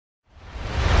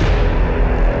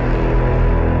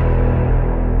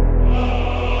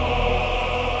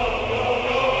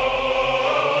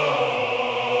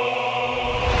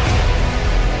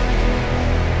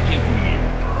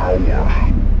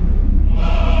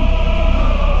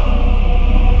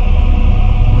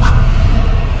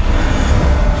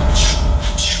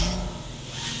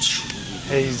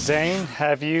Zane,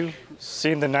 have you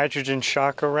seen the Nitrogen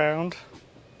Shock around?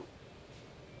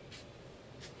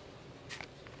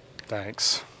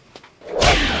 Thanks.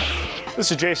 This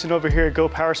is Jason over here at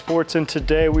GoPowerSports, and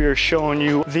today we are showing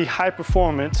you the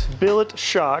high-performance Billet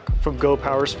Shock from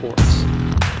GoPowerSports.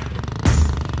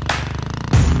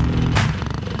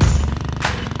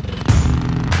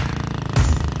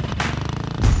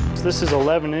 This is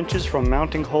 11 inches from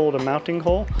mounting hole to mounting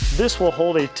hole. This will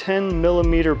hold a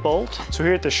 10mm bolt. So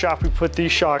here at the shop, we put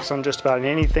these shocks on just about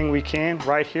anything we can.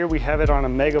 Right here, we have it on a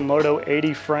Megamoto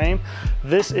 80 frame.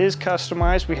 This is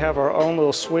customized. We have our own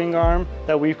little swing arm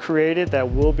that we've created that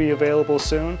will be available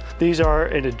soon. These are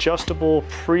an adjustable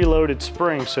preloaded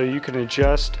spring, so you can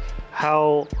adjust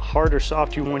how hard or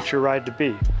soft you want your ride to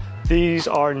be. These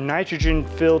are nitrogen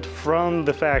filled from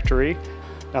the factory.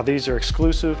 Now these are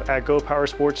exclusive at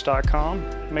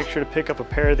GoPowerSports.com. Make sure to pick up a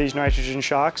pair of these nitrogen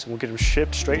shocks and we'll get them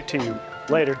shipped straight to you.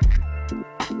 Later.